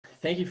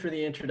Thank you for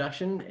the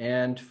introduction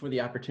and for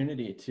the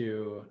opportunity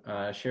to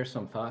share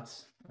some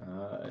thoughts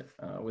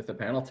with the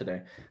panel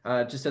today.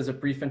 Just as a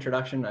brief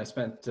introduction, I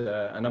spent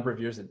a number of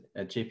years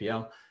at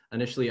JPL,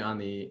 initially on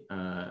the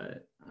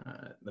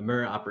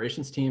MIR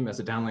operations team as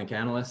a downlink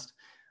analyst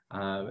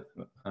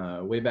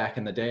way back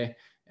in the day,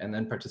 and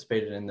then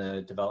participated in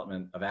the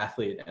development of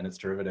Athlete and its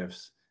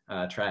derivatives,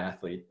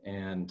 Triathlete,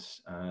 and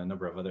a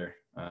number of other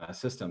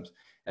systems.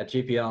 At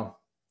JPL,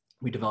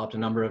 we developed a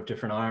number of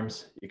different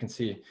arms. You can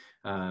see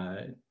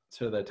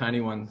sort of the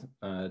tiny ones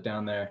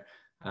down there,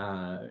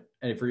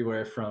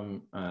 everywhere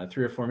from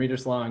 3 or 4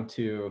 meters long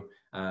to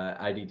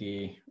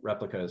IDD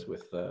replicas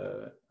with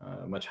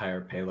much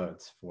higher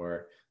payloads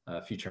for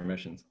future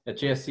missions. At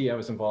JSC, I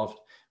was involved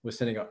with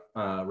sending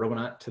a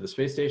Robonaut to the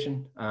space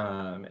station,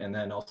 and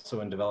then also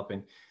in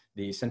developing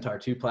the Centaur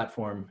 2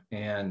 platform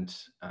and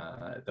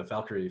the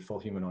Valkyrie full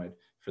humanoid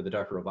for the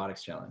Dark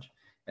Robotics Challenge.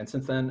 And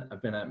since then,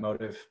 I've been at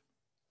Motiv,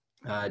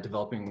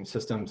 developing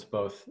systems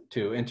both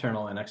to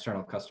internal and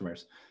external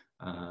customers.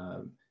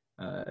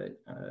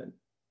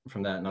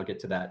 From that, and I'll get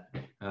to that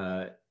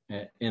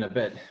in a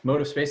bit.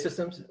 Motiv Space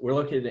Systems, we're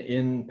located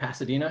in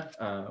Pasadena.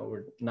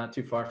 We're not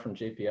too far from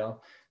JPL.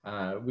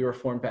 We were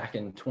formed back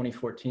in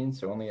 2014,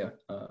 so only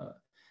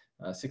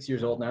 6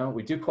 years old now.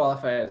 We do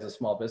qualify as a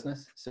small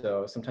business,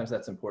 so sometimes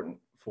that's important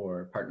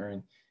for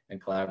partnering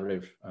and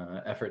collaborative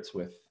efforts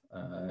with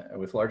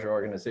larger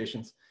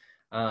organizations.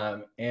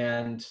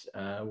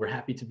 We're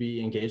happy to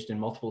be engaged in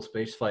multiple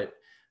spaceflight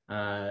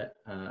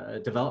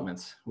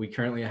developments. We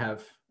currently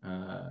have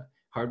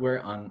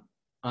hardware on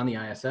the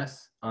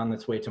ISS on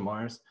its way to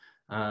Mars,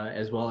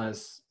 as well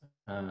as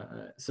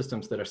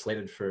systems that are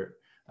slated for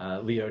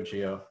LEO,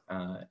 GEO,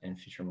 and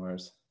future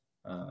Mars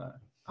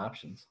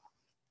options.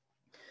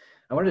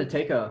 I wanted to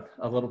take a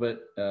little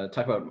bit,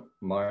 talk about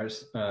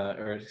Mars,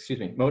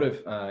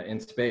 Motiv in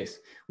space.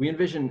 We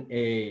envision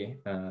a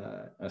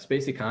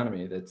space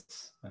economy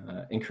that's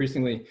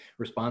increasingly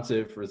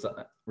responsive,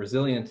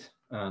 resilient,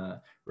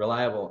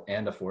 reliable,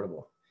 and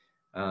affordable.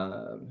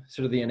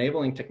 Sort of the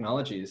enabling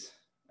technologies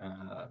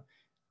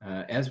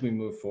as we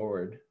move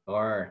forward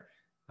are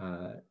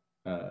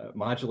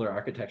modular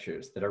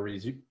architectures that are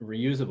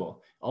reusable,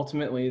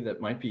 ultimately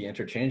that might be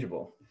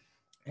interchangeable,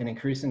 and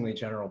increasingly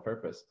general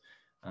purpose.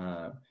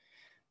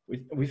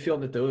 We feel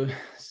that those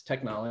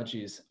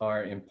technologies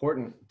are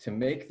important to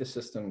make the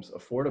systems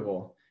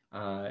affordable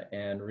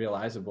and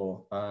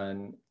realizable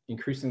on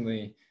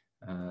increasingly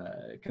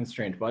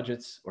constrained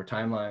budgets or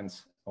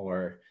timelines,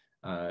 or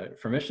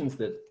for missions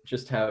that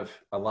just have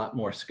a lot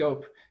more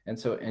scope, and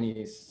so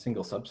any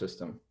single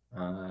subsystem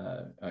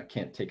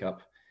can't take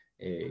up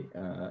a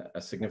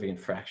significant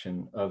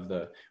fraction of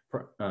the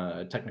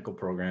technical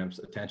program's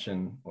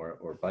attention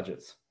or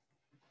budgets.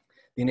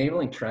 The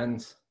enabling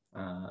trends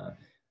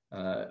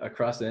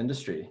across the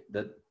industry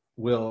that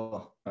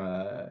will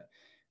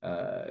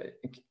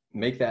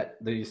make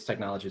these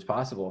technologies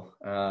possible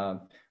are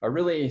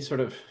really sort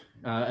of,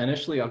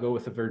 initially I'll go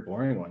with a very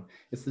boring one.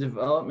 It's the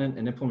development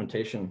and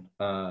implementation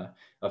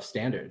of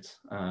standards,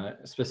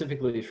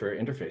 specifically for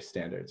interface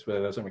standards,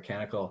 whether those are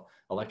mechanical,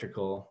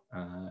 electrical,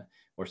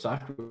 or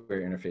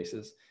software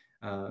interfaces.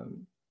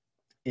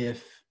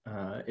 If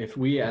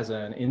we as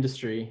an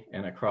industry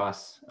and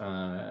across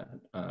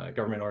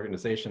government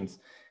organizations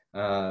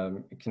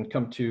can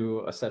come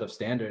to a set of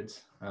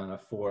standards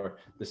for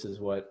this is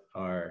what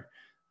our,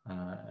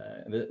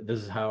 this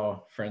is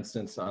how, for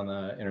instance, on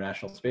the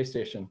International Space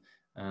Station,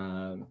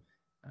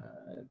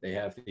 they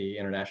have the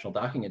International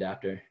Docking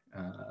Adapter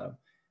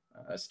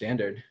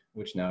standard,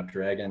 which now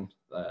Dragon,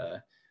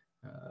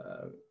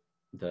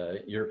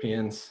 the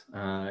Europeans,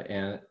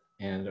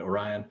 and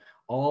Orion,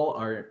 all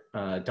are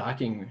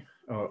docking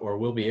or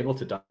will be able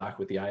to dock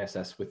with the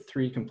ISS with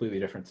 3 completely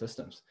different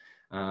systems.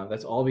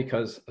 That's all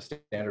because a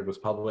standard was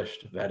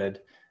published, vetted,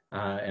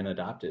 and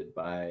adopted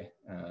by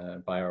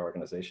our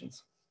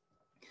organizations.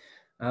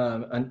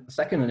 A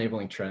second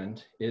enabling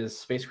trend is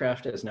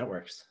spacecraft as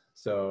networks.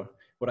 So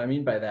what I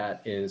mean by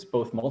that is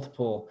both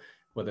multiple,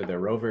 whether they're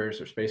rovers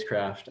or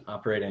spacecraft,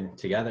 operating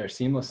together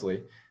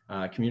seamlessly,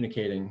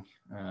 communicating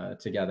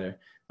together,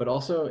 but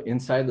also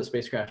inside the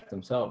spacecraft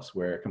themselves,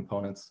 where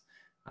components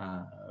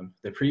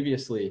that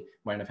previously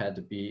might have had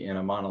to be in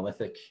a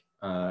monolithic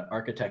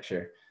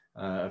architecture,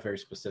 a very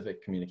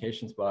specific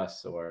communications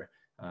bus, or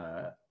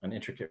an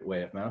intricate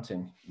way of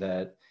mounting,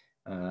 that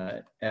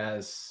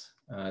as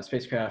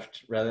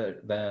spacecraft, rather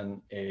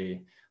than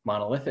a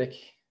monolithic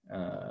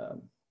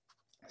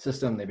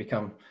system, they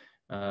become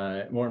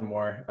more and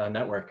more a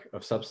network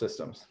of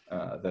subsystems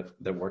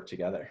that work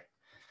together.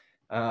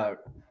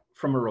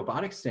 From a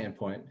robotics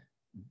standpoint,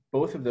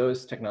 both of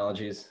those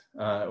technologies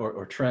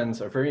or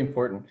trends are very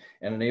important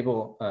and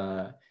enable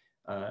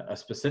a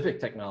specific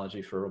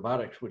technology for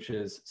robotics, which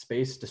is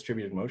space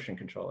distributed motion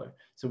controller.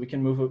 So we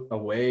can move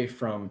away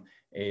from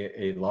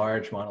a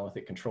large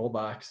monolithic control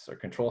box or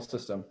control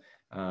system,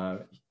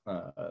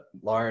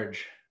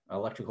 large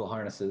electrical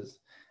harnesses,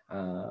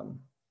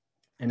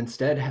 and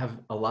instead have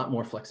a lot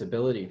more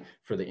flexibility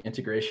for the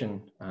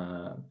integration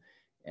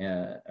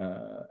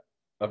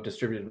of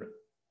distributed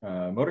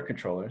motor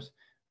controllers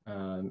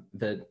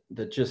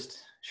that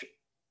just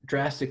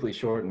drastically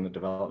shorten the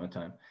development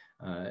time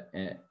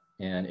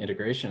and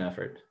integration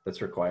effort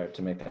that's required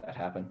to make that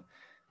happen.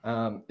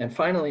 And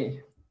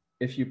finally,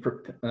 if you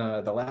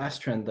the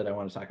last trend that I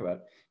want to talk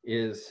about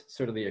is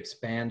sort of the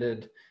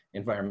expanded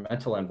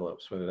environmental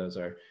envelopes, whether those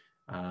are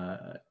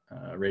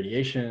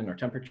radiation or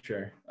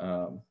temperature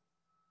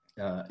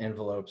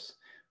envelopes,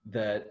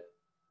 that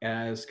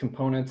as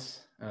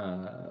components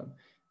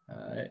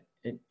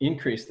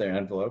increase their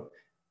envelope,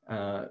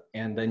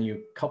 and then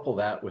you couple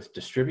that with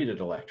distributed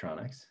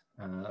electronics,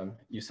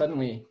 you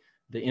suddenly,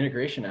 the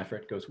integration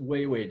effort goes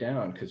way, way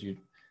down, because you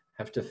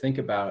have to think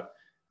about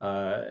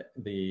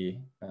the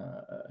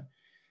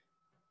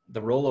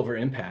rollover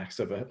impacts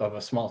of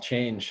a small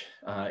change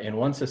in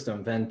one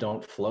system then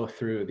don't flow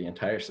through the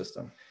entire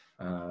system,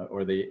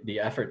 or the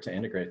effort to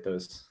integrate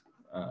those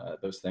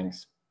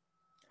things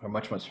are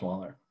much, much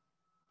smaller.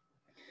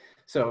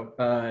 So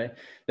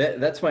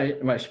that's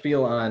my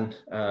spiel on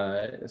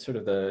sort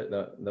of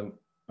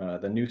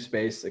the new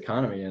space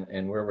economy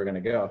and where we're going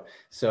to go.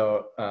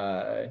 So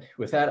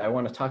with that, I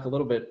want to talk a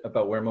little bit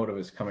about where Motiv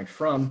is coming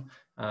from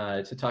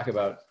to talk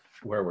about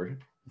where we're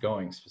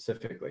going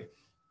specifically.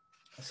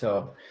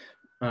 So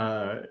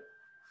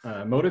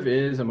Motiv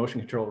is a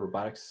motion control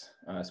robotics,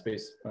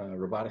 space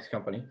robotics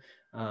company.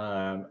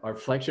 Our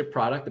flagship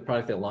product, the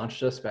product that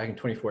launched us back in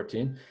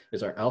 2014,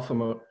 is our Alpha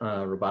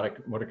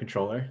robotic motor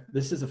controller.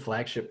 This is a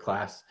flagship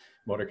class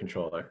motor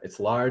controller. It's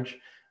large,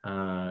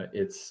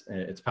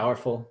 it's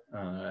powerful,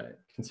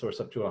 can source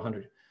up to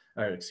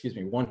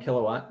 1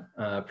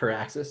 kilowatt per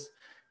axis,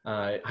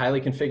 highly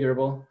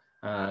configurable,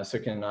 so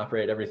it can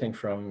operate everything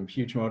from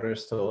huge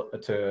motors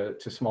to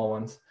small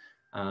ones.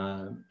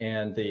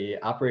 And the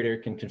operator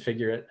can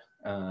configure it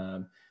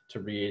to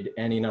read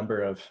any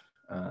number of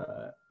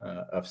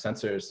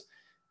sensors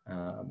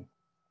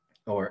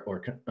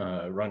or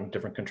run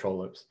different control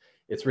loops.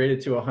 It's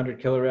rated to 100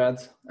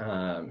 kilorads,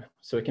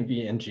 so it can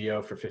be in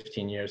geo for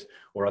 15 years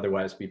or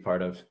otherwise be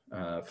part of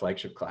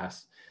flagship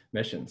class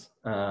missions.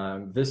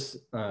 This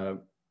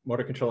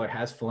motor controller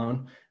has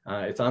flown.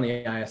 It's on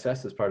the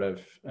ISS as part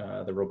of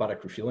the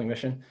robotic refueling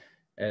mission,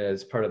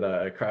 as part of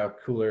the cryo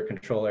cooler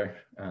controller,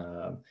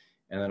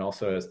 and then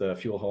also as the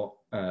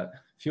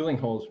fueling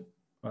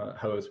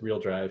hose wheel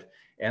drive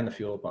and the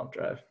fuel pump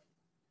drive.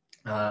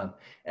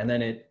 And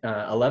then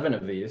 11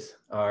 of these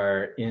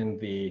are in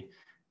the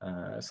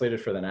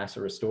slated for the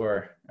NASA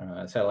Restore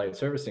satellite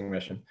servicing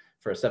mission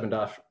for a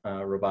 7DOF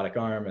robotic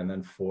arm, and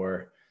then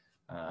for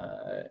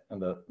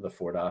the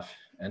 4DOF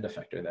end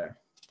effector there.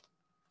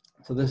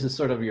 So this is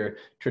sort of your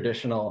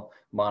traditional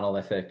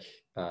monolithic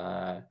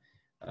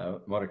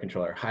motor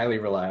controller, highly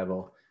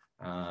reliable,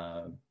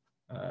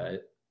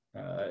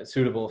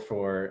 suitable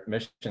for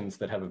missions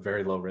that have a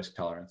very low risk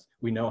tolerance.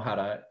 We know how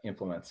to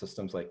implement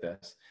systems like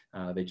this.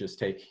 They just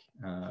take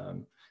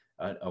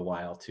a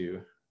while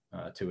to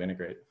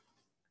integrate.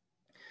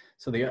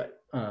 So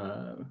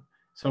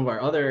some of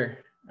our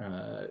other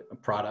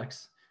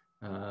products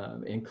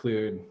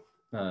include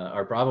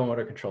our Bravo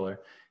motor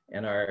controller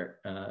and our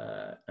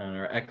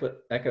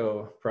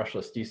Echo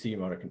brushless DC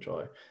motor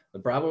controller. The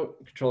Bravo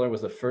controller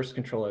was the first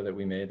controller that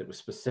we made that was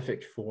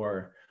specific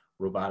for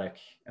robotic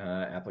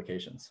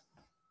applications.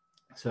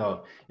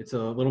 So it's a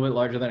little bit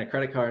larger than a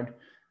credit card.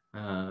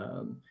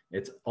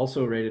 It's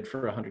also rated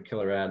for 100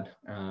 kilorad,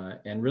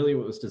 and really it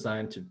was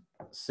designed to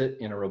sit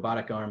in a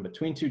robotic arm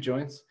between two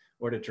joints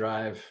or to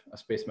drive a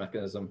space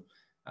mechanism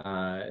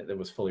that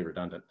was fully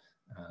redundant.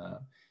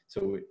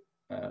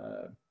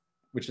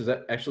 Which has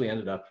actually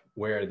ended up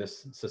where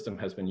this system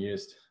has been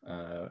used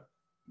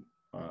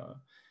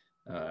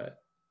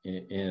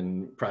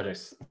in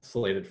projects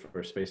slated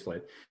for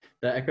spaceflight.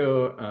 The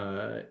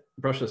Echo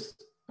brushless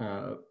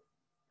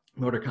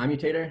motor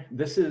commutator,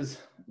 this is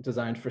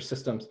designed for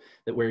systems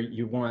that where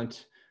you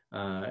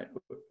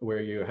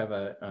have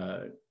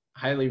a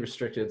highly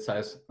restricted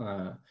size,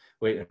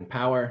 weight, and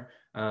power.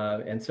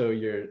 And so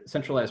your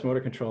centralized motor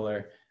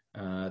controller,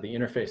 the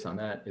interface on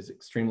that is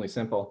extremely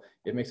simple.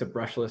 It makes a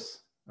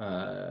brushless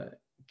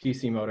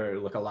DC motor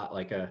look a lot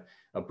like a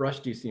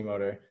brush DC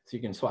motor, so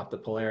you can swap the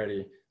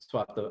polarity,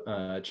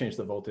 change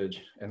the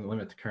voltage, and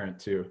limit the current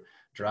to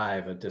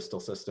drive a distal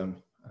system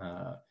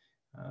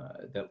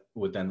that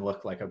would then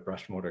look like a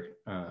brush motor,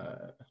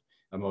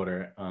 a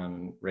motor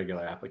on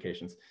regular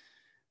applications.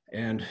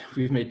 And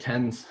we've made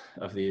tens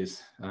of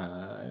these,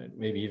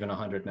 maybe even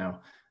 100 now,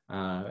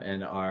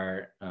 and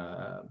are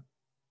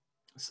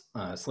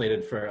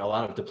slated for a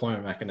lot of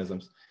deployment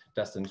mechanisms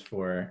destined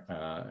for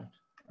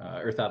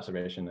Earth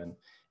observation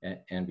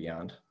and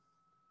beyond.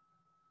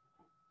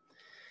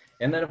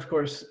 And then, of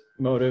course,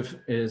 Motiv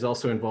is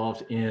also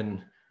involved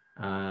in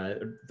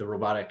the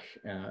robotic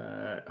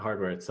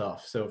hardware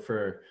itself. So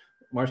for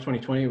March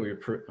 2020, we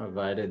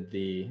provided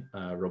the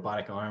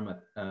robotic arm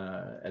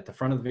at the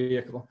front of the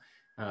vehicle.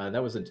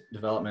 That was a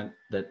development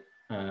that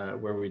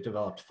where we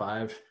developed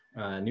 5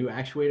 new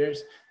actuators.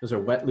 Those are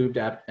wet lubed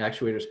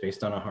actuators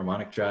based on a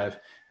harmonic drive.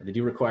 They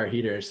do require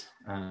heaters,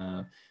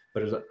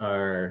 but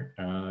are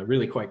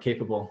really quite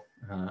capable.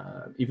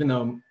 Even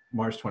though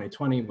Mars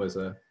 2020 was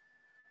a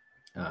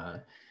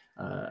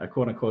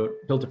quote unquote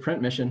build to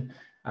print mission,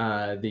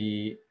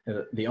 the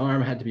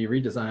arm had to be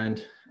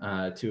redesigned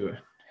to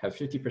have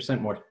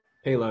 50% more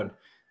payload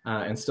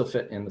and still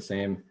fit in the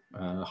same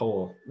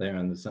hole there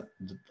in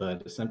the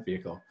descent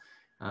vehicle.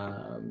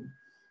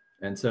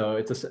 And so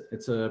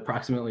it's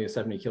approximately a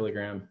 70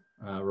 kilogram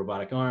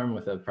robotic arm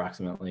with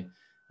approximately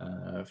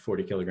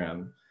 40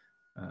 kilogram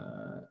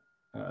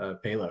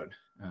payload,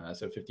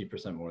 so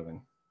 50% more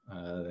than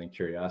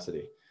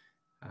Curiosity.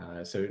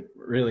 So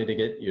really to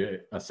get you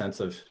a sense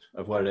of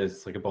what it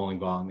is, like a bowling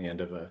ball on the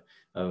end of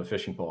a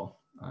fishing pole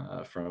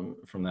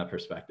from that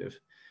perspective.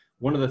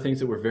 One of the things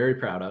that we're very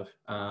proud of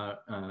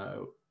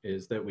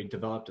is that we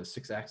developed a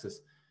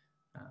 6-axis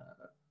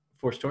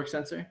force torque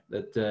sensor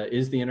that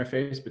is the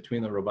interface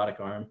between the robotic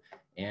arm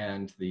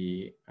and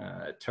the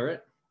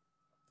turret.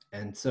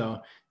 And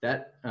so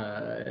that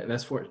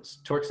force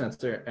torque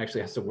sensor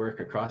actually has to work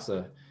across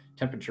a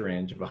temperature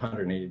range of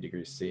 180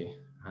 degrees C.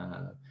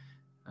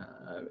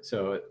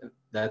 So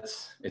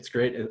it's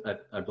great.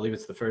 I believe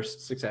it's the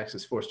first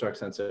 6-axis force torque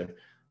sensor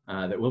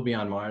that will be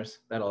on Mars.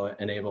 That'll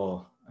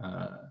enable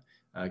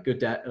good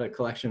data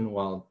collection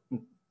while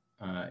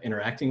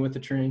interacting with the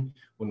terrain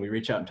when we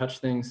reach out and touch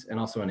things, and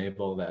also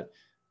enable that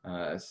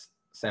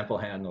sample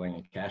handling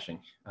and caching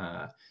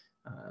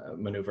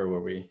maneuver where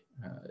we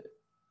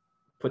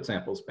put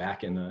samples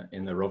back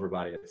in the rover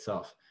body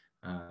itself.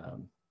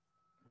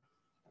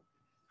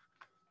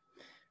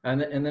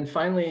 And then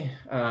finally,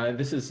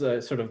 this is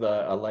sort of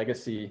a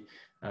legacy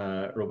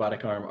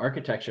robotic arm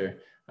architecture.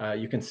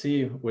 You can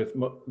see with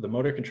the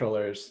motor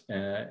controllers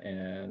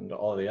and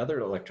all of the other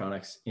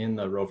electronics in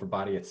the rover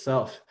body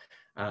itself,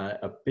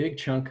 a big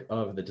chunk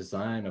of the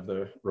design of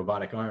the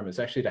robotic arm is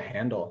actually to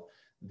handle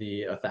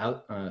the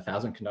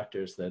 1,000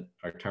 conductors that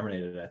are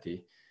terminated at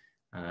the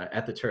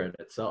turret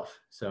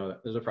itself. So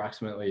there's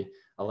approximately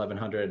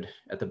 1,100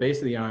 at the base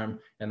of the arm,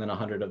 and then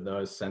 100 of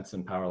those sense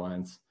and power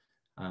lines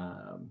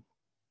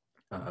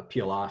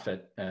peel off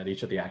at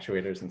each of the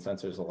actuators and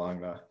sensors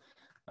along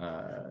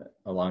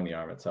the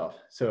arm itself.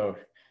 So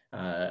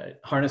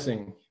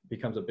harnessing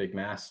becomes a big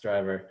mass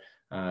driver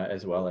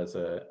as well as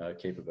a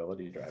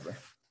capability driver.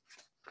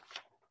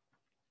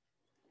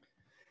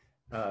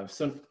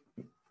 So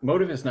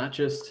Motiv is not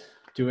just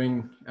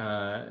doing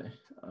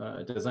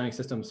designing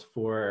systems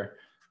for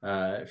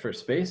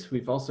space.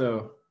 We've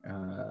also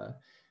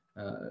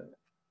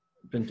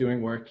been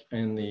doing work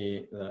in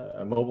the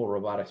mobile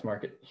robotics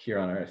market here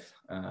on Earth.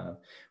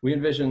 We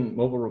envision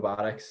mobile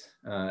robotics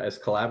as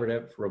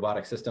collaborative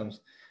robotic systems,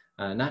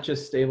 not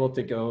just able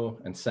to go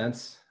and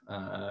sense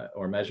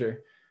or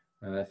measure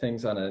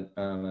things on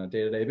a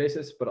day-to-day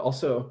basis, but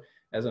also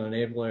as an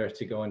enabler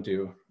to go and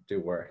do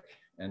work.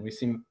 And we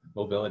see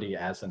mobility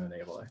as an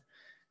enabler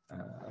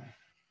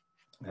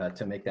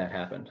to make that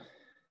happen.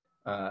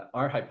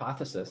 Our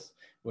hypothesis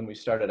when we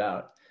started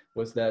out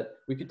was that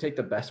we could take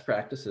the best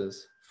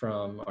practices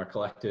from our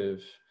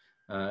collective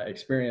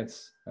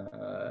experience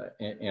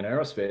in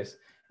aerospace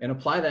and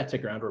apply that to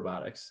ground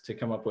robotics to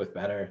come up with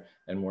better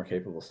and more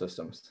capable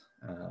systems.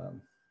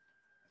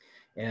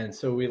 And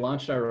so we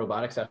launched our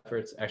robotics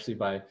efforts actually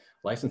by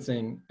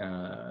licensing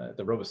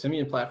the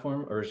RoboSimian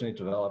platform, originally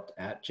developed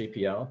at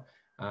JPL.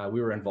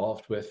 We were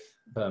involved with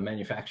the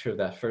manufacture of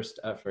that first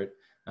effort,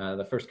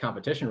 the first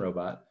competition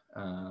robot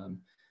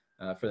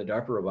for the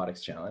DARPA Robotics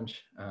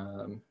Challenge.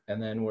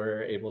 And then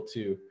we're able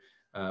to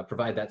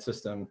provide that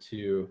system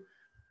to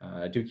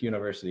Duke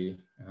University.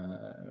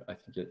 I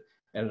think it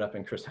ended up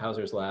in Chris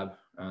Hauser's lab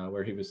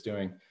where he was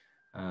doing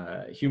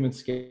human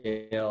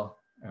scale,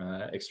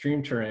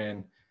 extreme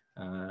terrain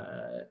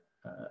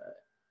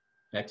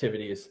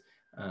activities.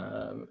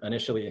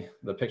 Initially,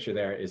 the picture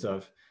there is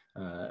of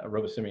a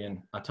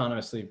RoboSimian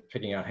autonomously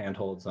picking out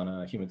handholds on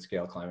a human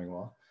scale climbing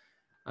wall.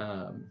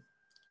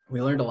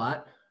 We learned a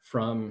lot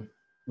from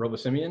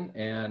RoboSimian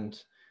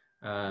and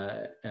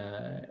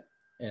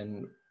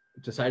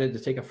decided to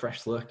take a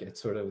fresh look at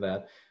sort of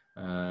that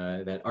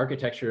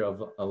architecture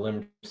of a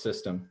limb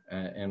system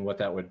and what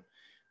that would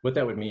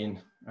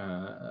mean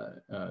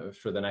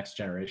for the next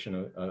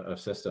generation of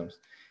systems.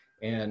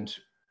 And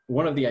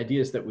one of the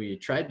ideas that we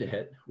tried to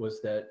hit was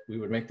that we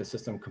would make the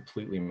system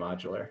completely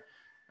modular.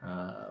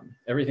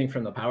 Everything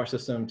from the power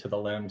system to the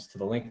limbs to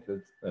the link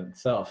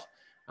itself.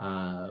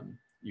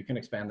 You can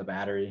expand the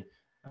battery.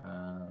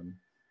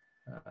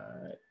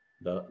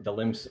 The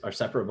limbs are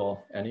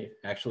separable, and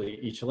actually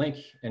each link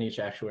and each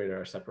actuator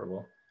are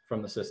separable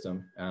from the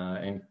system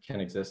and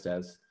can exist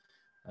as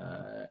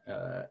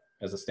a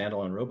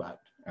standalone robot.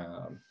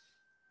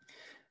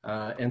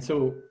 And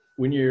so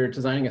when you're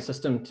designing a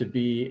system to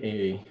be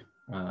a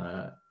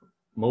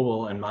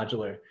mobile and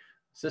modular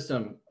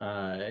system,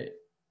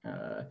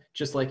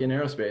 just like in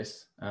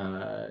aerospace,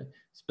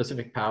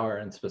 specific power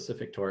and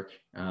specific torque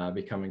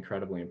become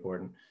incredibly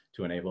important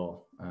to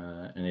enable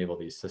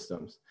these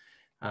systems.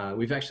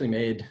 We've actually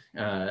made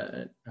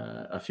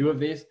a few of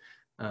these.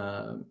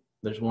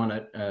 There's one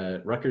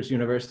at Rutgers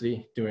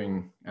University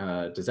doing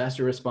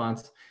disaster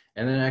response,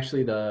 And then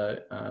actually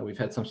we've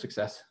had some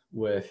success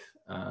with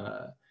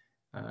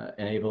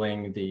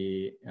enabling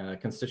the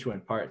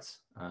constituent parts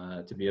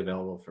to be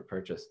available for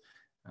purchase.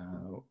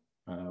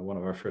 One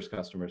of our first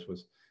customers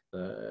was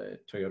the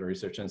Toyota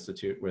Research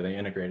Institute, where they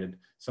integrated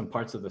some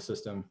parts of the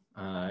system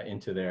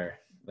into their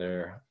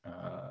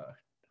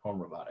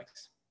home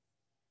robotics.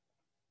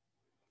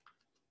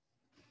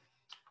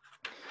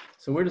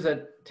 So where does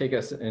that take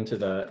us into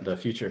the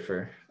future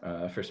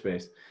for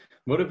space?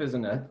 Motiv is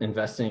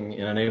investing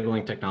in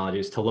enabling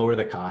technologies to lower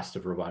the cost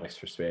of robotics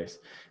for space,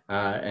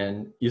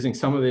 and using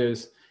some of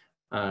those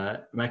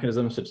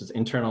mechanisms, such as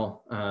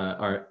internal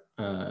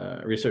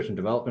research and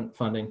development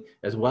funding,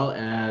 as well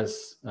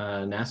as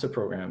NASA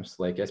programs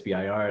like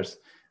SBIRs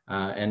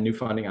and new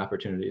funding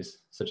opportunities,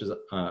 such as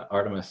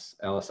Artemis,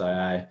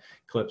 LSII,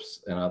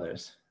 CLIPS, and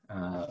others.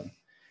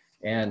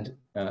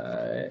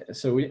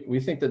 So we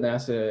think that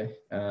NASA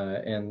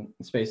and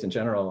space in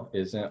general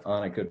is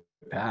on a good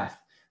path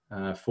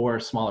for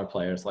smaller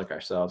players like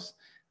ourselves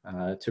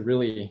to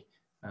really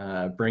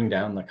bring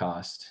down the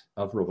cost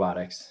of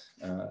robotics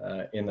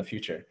in the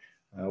future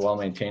while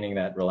maintaining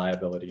that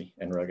reliability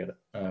and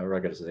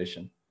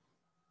ruggedization.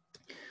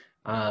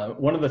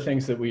 One of the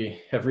things that we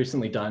have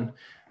recently done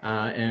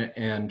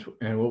and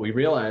what we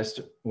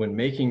realized when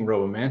making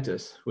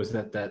RoboMantis was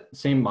that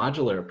same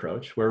modular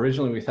approach, where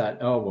originally we thought,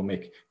 oh, we'll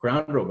make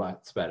ground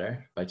robots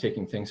better by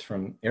taking things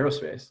from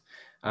aerospace.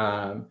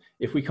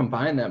 If we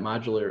combine that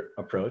modular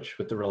approach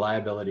with the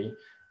reliability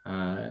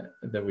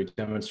that we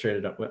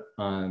demonstrated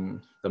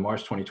on the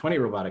Mars 2020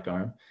 robotic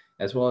arm,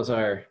 as well as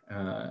our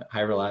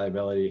high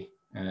reliability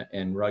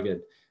and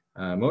rugged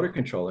motor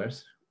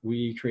controllers,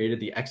 we created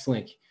the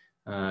X-Link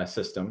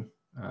system,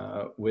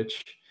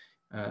 which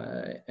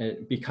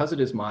because it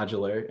is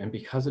modular and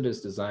because it is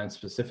designed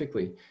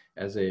specifically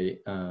as a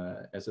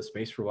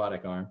space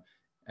robotic arm,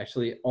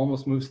 actually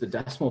almost moves the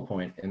decimal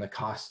point in the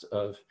cost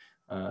of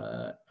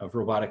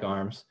robotic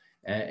arms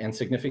and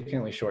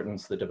significantly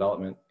shortens the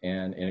development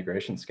and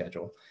integration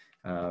schedule.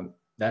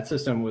 That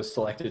system was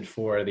selected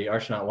for the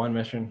Archnaut 1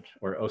 mission,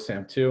 or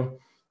OSAM-2,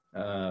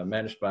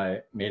 managed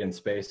by Made in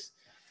Space,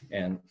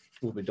 and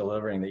we'll be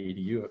delivering the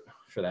EDU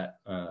for that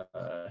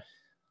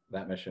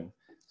mission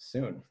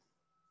soon.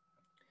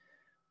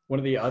 One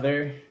of the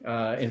other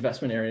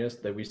investment areas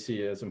that we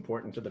see as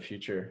important to the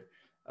future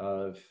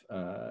of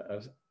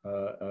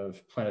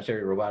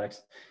planetary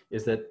robotics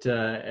is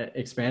that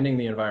expanding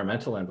the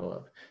environmental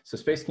envelope. So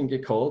space can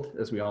get cold,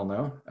 as we all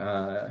know,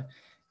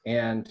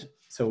 and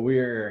so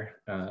we're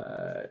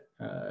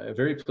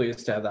very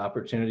pleased to have the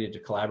opportunity to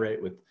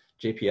collaborate with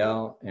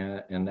JPL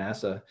and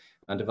NASA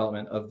on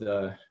development of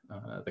the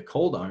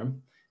cold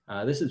arm.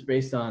 This is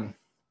based on,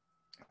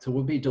 so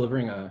we'll be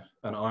delivering an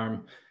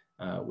arm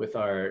with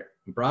our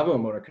Bravo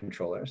motor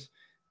controllers,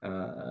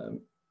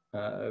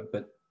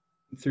 but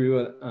through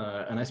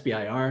an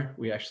SBIR,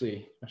 we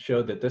actually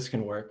showed that this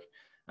can work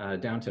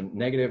down to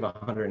negative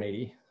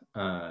 180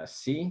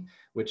 C,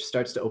 which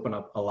starts to open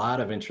up a lot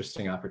of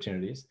interesting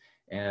opportunities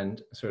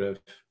and sort of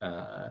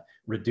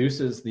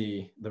reduces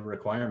the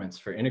requirements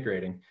for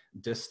integrating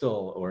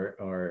distal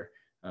or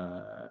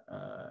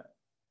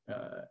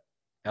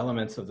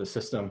elements of the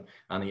system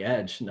on the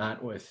edge,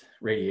 not with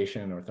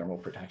radiation or thermal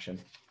protection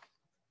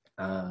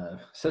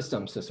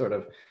systems, to sort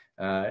of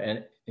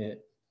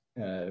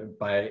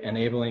by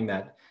enabling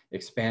that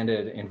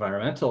expanded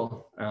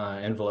environmental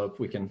envelope,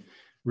 we can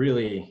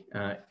really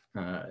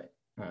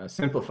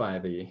simplify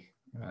the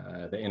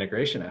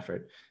integration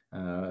effort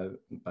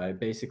by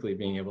basically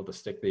being able to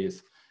stick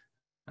these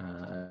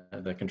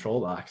the control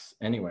box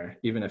anywhere,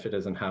 even if it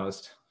isn't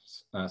housed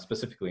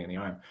specifically in the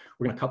arm.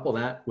 We're going to couple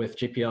that with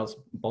JPL's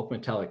bulk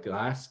metallic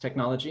glass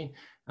technology.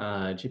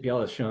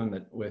 JPL has shown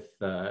that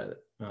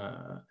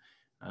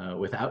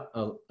without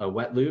a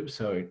wet lube,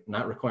 so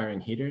not requiring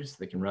heaters,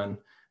 they can run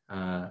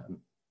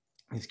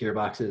these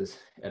gearboxes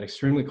at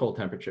extremely cold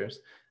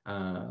temperatures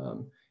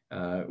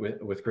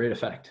with great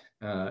effect.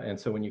 And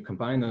so when you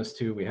combine those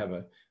two, we have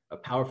a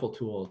powerful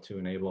tool to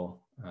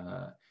enable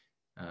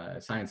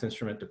science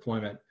instrument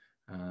deployment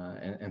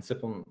and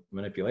simple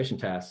manipulation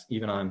tasks,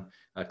 even on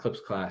a CLIPS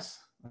class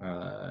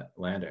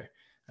lander.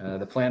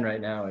 The plan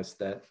right now is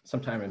that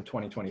sometime in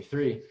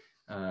 2023,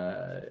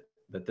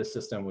 that this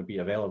system would be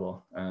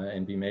available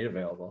and be made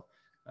available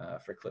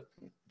for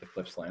the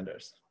CLIPS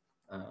landers.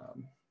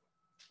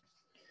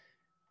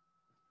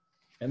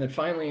 And then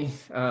finally,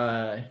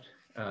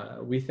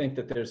 we think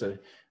that there's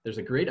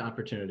a great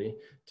opportunity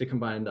to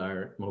combine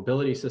our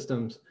mobility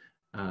systems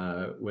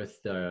with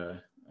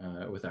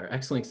our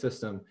X-Link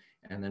system,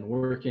 and then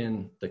work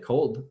in the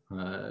cold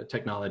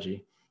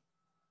technology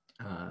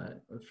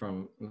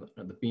from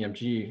the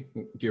BMG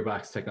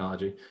gearbox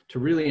technology to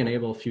really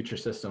enable future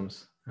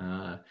systems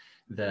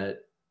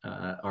that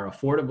are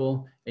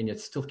affordable and yet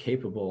still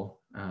capable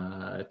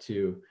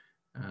to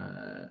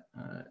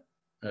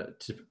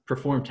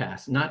perform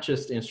tasks, not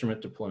just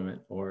instrument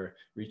deployment or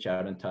reach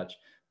out and touch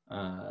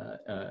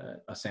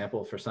a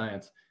sample for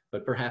science,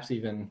 but perhaps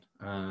even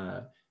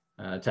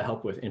to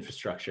help with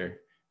infrastructure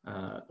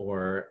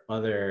or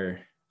other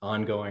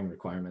ongoing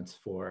requirements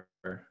for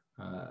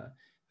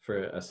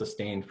a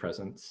sustained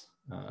presence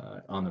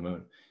on the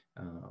moon.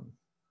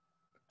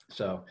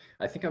 So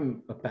I think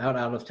I'm about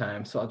out of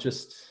time. So I'll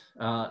just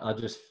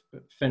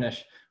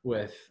finish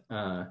with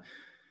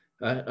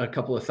a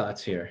couple of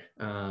thoughts here.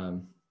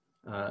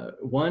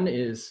 One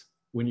is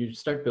when you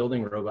start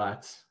building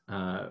robots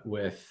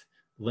with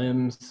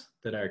limbs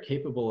that are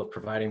capable of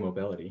providing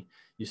mobility,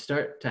 you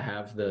start to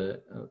have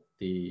the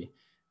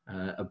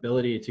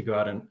ability to go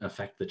out and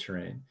affect the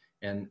terrain.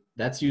 And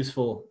that's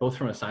useful both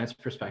from a science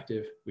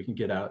perspective. We can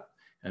get out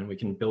and we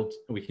can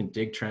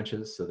dig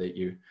trenches so that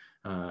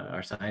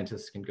our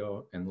scientists can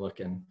go and look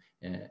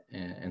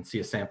and see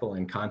a sample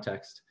in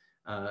context,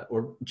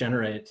 or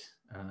generate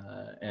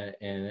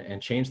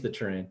and change the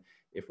terrain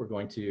if we're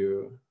going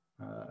to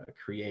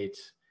create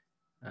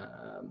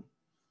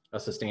a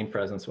sustained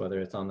presence, whether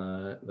it's on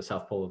the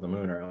south pole of the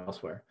moon or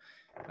elsewhere.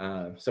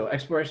 So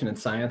exploration in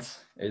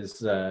science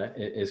is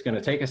going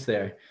to take us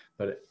there,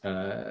 but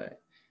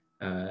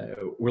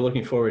we're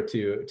looking forward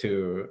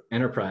to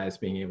enterprise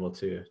being able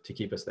to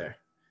keep us there.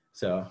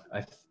 So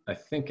I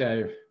think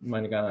I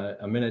might have gone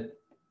a minute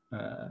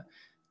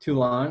too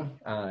long.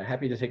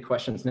 Happy to take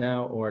questions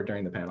now or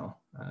during the panel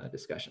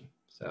discussion.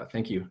 So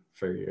thank you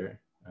for your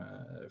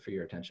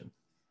attention.